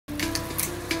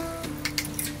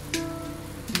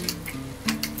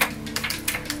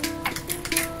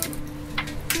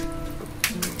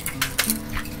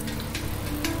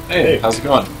Hey, how's it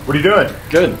going? What are you doing?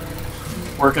 Good.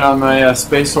 Working on my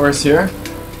space horse here.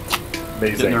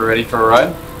 Amazing. Getting her ready for a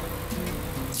ride.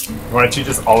 You want to teach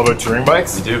us all about touring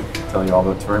bikes? We do. Tell you all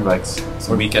about touring bikes.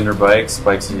 Some weekender bikes,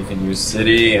 bikes that you can use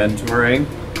city and touring.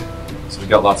 So we've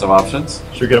got lots of options.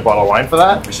 Should we get a bottle of wine for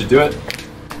that? We should do it.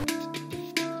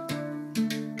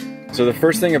 So the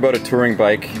first thing about a touring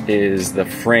bike is the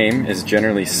frame is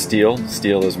generally steel.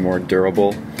 Steel is more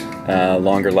durable,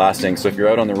 longer lasting. So if you're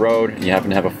out on the road and you happen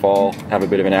to have a fall, have a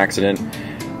bit of an accident,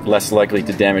 less likely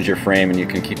to damage your frame and you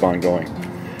can keep on going.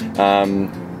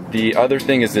 The other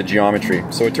thing is the geometry.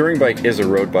 So a touring bike is a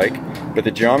road bike, but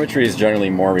the geometry is generally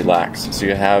more relaxed. So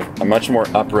you have a much more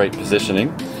upright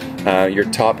positioning. Your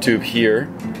top tube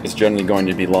here is generally going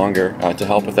to be longer to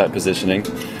help with that positioning.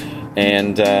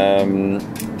 And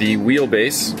the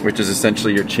wheelbase, which is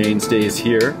essentially your chain stays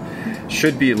here,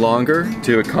 should be longer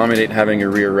to accommodate having a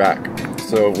rear rack.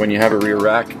 So when you have a rear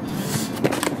rack,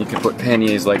 you can put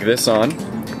panniers like this on,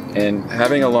 and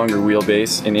having a longer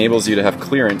wheelbase enables you to have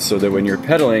clearance so that when you're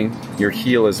pedaling, your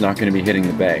heel is not going to be hitting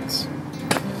the bags.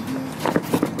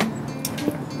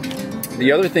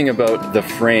 The other thing about the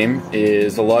frame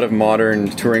is a lot of modern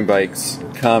touring bikes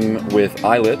come with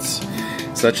eyelets,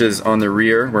 such as on the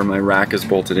rear where my rack is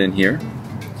bolted in here.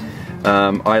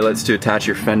 Eyelets to attach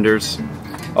your fenders.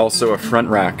 Also a front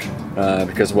rack,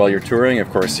 because while you're touring, of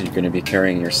course, you're going to be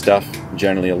carrying your stuff,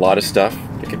 generally a lot of stuff.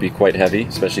 It could be quite heavy,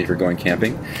 especially if you're going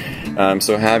camping.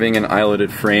 So having an eyeleted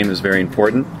frame is very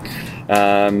important.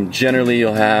 Generally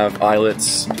you'll have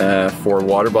eyelets for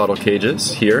water bottle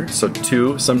cages here, so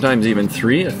 2, sometimes even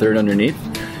 3, a third underneath.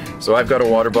 So I've got a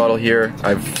water bottle here.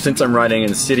 Since I'm riding in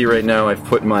the city right now, I've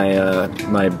put my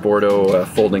my Bordeaux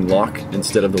folding lock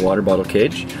instead of the water bottle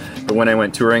cage. But when I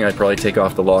went touring, I'd probably take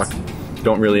off the lock.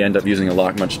 Don't really end up using a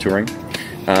lock much touring.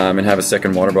 And have a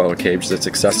second water bottle cage that's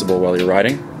accessible while you're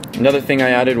riding. Another thing I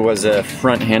added was a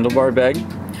front handlebar bag.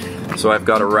 So I've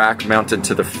got a rack mounted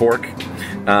to the fork,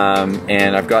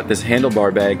 and I've got this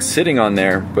handlebar bag sitting on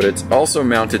there, but it's also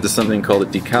mounted to something called a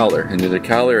decaler, and the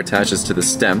decaler attaches to the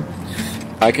stem.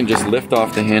 I can just lift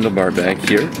off the handlebar bag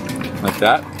here, like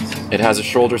that. It has a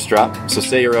shoulder strap, so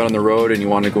say you're out on the road and you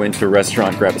want to go into a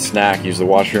restaurant, grab a snack, use the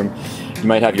washroom. You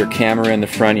might have your camera in the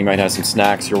front, you might have some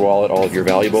snacks, your wallet, all of your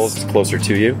valuables, it's closer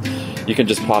to you. You can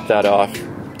just pop that off,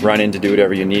 run in to do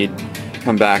whatever you need,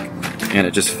 come back, and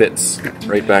it just fits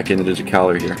right back into the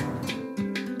decaler here.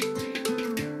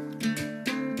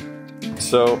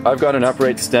 So I've got an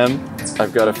upright stem,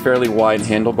 I've got a fairly wide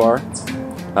handlebar,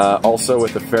 also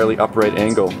with a fairly upright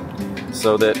angle,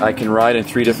 so that I can ride in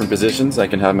 3 different positions. I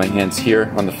can have my hands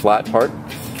here on the flat part,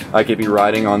 I could be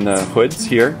riding on the hoods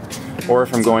here, or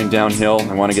if I'm going downhill and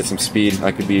I want to get some speed,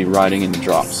 I could be riding in the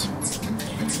drops.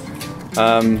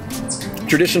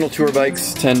 Traditional tour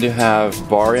bikes tend to have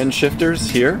bar end shifters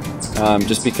here,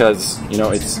 just because, you know,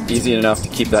 it's easy enough to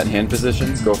keep that hand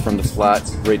position, go from the flat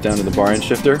right down to the bar end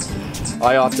shifter.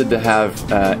 I opted to have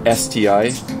STI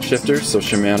shifters, so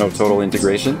Shimano Total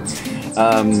Integration,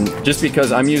 just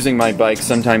because I'm using my bike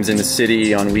sometimes in the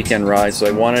city on weekend rides, so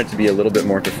I wanted it to be a little bit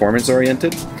more performance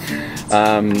oriented.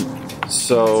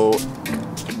 So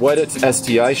what its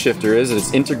STI shifter is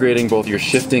it's integrating both your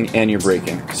shifting and your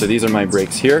braking. So these are my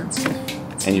brakes here,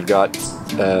 and you've got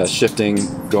shifting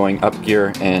going up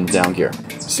gear and down gear.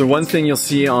 So one thing you'll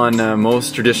see on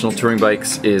most traditional touring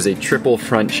bikes is a triple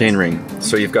front chainring.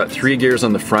 So you've got 3 gears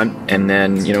on the front, and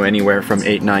then, you know, anywhere from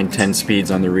 8, 9, 10 speeds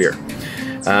on the rear.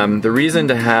 The reason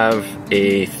to have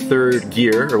a 3rd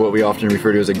gear, or what we often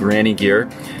refer to as a granny gear,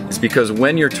 is because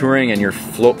when you're touring and you're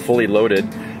fully loaded,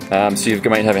 so you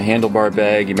might have a handlebar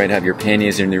bag, you might have your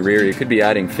panniers in the rear, you could be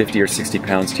adding 50 or 60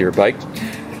 pounds to your bike.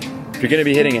 If you're going to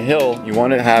be hitting a hill, you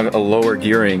want to have a lower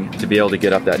gearing to be able to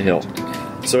get up that hill.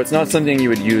 So it's not something you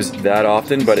would use that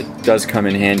often, but it does come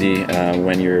in handy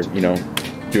when you're, you know,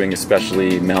 doing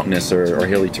especially mountainous or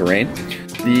hilly terrain.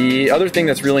 The other thing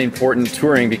that's really important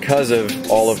touring, because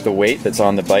of all of the weight that's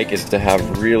on the bike, is to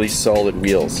have really solid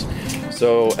wheels.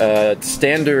 So a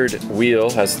standard wheel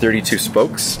has 32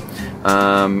 spokes.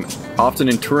 Often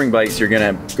in touring bikes you're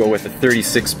going to go with a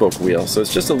 36 spoke wheel, so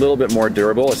it's just a little bit more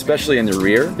durable, especially in the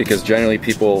rear, because generally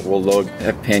people will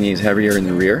have panniers heavier in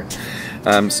the rear.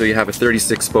 So you have a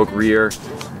 36 spoke rear,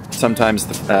 sometimes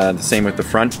the same with the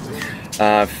front.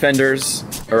 Fenders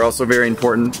are also very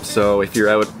important, so if you're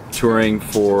out touring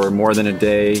for more than a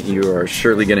day, you are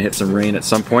surely going to hit some rain at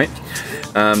some point.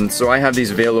 So I have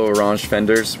these Velo Orange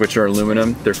fenders, which are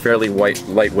aluminum. They're fairly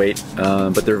lightweight,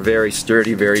 but they're very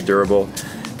sturdy, very durable.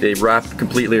 They wrap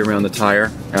completely around the tire,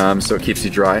 so it keeps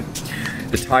you dry.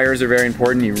 The tires are very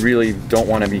important. You really don't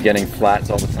want to be getting flats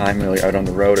all the time when you're out on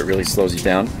the road. It really slows you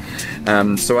down.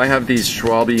 So I have these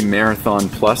Schwalbe Marathon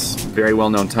Plus, very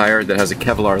well-known tire that has a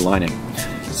Kevlar lining.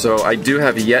 So I do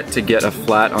have yet to get a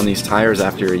flat on these tires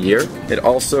after a year. They're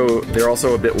also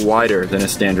a bit wider than a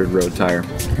standard road tire.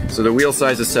 So the wheel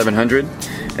size is 700,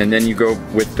 and then you go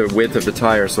with the width of the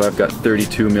tire. So I've got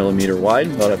 32 millimeter wide.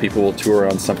 A lot of people will tour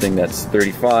on something that's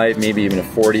 35, maybe even a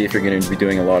 40 if you're going to be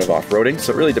doing a lot of off-roading.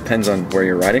 So it really depends on where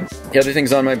you're riding. The other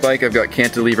things on my bike, I've got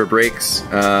cantilever brakes,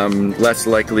 less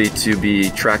likely to be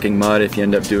tracking mud if you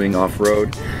end up doing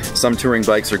off-road. Some touring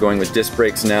bikes are going with disc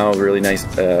brakes now, really nice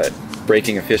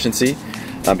braking efficiency,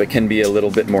 but can be a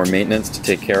little bit more maintenance to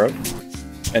take care of.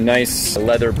 A nice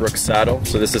leather Brook saddle,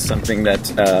 so this is something that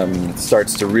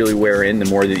starts to really wear in the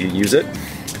more that you use it.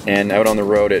 And out on the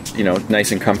road,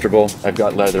 nice and comfortable. I've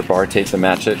got leather bar tape to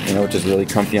match it, which is really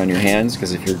comfy on your hands,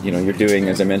 because if you're doing,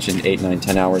 as I mentioned, 8, 9,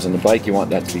 10 hours on the bike, you want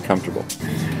that to be comfortable.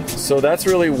 So that's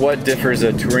really what differs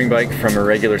a touring bike from a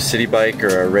regular city bike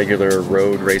or a regular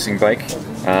road racing bike.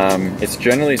 It's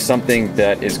generally something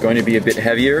that is going to be a bit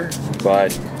heavier,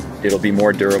 but it'll be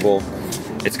more durable.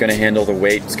 It's going to handle the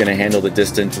weight, it's going to handle the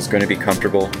distance, it's going to be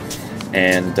comfortable,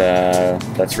 and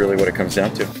that's really what it comes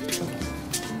down to.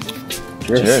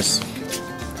 Cheers. Cheers.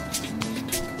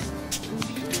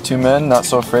 Two men, not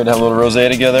so afraid to have a little rosé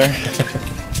together.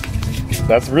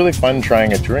 That's really fun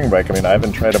trying a touring bike. I mean, I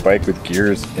haven't tried a bike with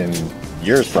gears in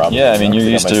years probably. Yeah, I mean, you're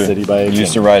used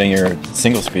to riding your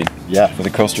single speed. Yeah. With a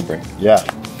coaster brake. Yeah.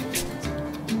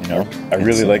 I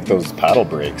really like those paddle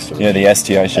brakes. Yeah, the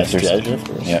STI shifters. STI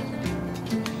shifters. Yeah.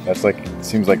 That's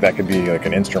seems like that could be like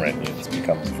an instrument. It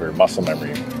becomes for muscle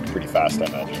memory pretty fast, I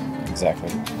imagine. Exactly.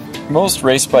 Most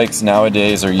race bikes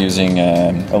nowadays are using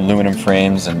aluminum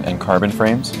frames and carbon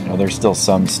frames. There's still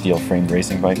some steel framed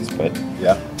racing bikes, but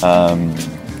yeah.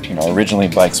 Originally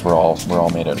bikes were all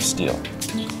made out of steel,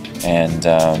 and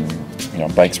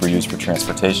bikes were used for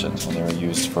transportation, and they were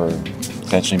used for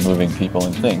essentially moving people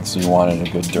and things. So you wanted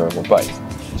a good durable bike.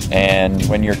 And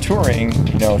when you're touring,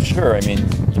 sure, I mean,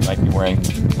 you might be wearing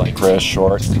lycra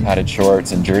shorts, padded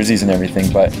shorts, and jerseys and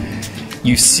everything, but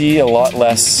you see a lot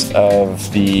less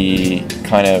of the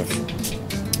kind of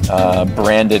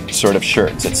branded sort of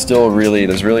shirts. It's still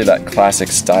there's really that classic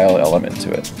style element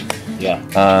to it. Yeah.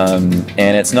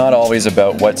 And it's not always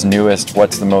about what's newest,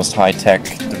 what's the most high-tech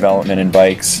development in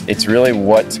bikes. It's really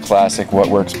what's classic, what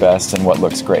works best, and what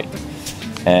looks great.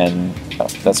 And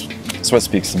that's what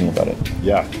speaks to me about it.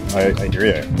 Yeah, I hear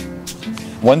you.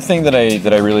 One thing that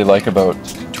I really like about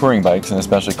touring bikes, and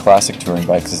especially classic touring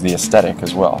bikes, is the aesthetic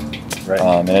as well. Right.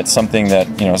 And it's something that,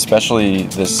 especially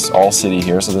this All City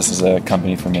here, so this is a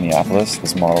company from Minneapolis,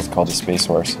 this model is called the Space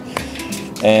Horse.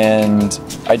 And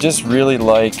I just really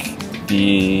like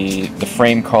the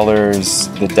frame colors,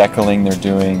 the decaling they're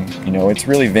doing, it's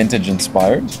really vintage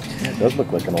inspired. It does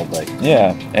look like an old bike.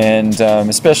 Yeah, and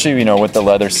especially, with the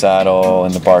leather saddle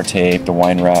and the bar tape, the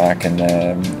wine rack and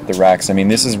the racks. I mean,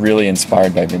 this is really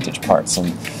inspired by vintage parts,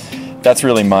 and that's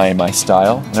really my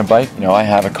style in a bike. I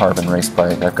have a carbon race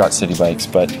bike, I've got city bikes,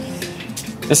 but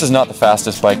this is not the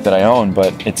fastest bike that I own,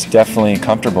 but it's definitely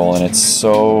comfortable and it's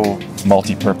so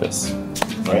multi-purpose.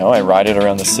 I ride it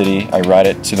around the city, I ride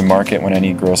it to the market when I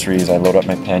need groceries, I load up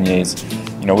my panniers.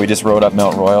 We just rode up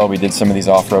Mount Royal, we did some of these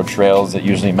off-road trails that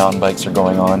usually mountain bikes are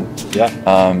going on. Yeah,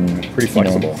 pretty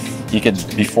flexible.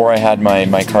 Before I had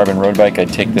my carbon road bike,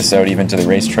 I'd take this out even to the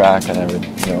racetrack and I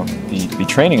would be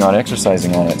training on,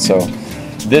 exercising on it. So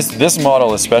this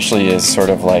model especially is sort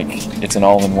of like, it's an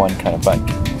all-in-one kind of bike.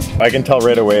 I can tell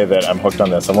right away that I'm hooked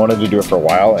on this. I wanted to do it for a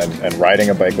while, and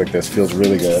riding a bike like this feels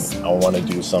really good. I want to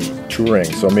do some touring,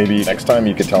 so maybe next time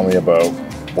you could tell me about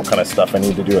what kind of stuff I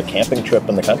need to do, a camping trip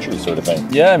in the country sort of thing.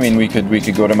 Yeah, I mean, we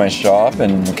could go to my shop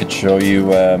and we could show you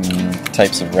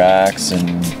types of racks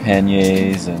and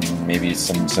panniers and maybe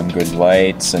some good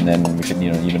lights, and then we could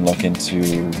even look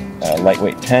into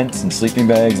lightweight tents and sleeping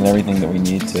bags and everything that we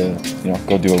need to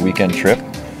go do a weekend trip.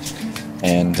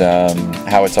 And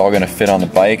how it's all going to fit on the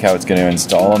bike, how it's going to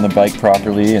install on the bike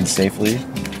properly and safely,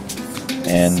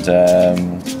 and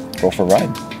go for a ride.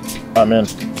 I'm in.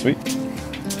 Sweet.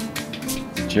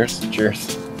 Cheers.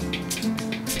 Cheers.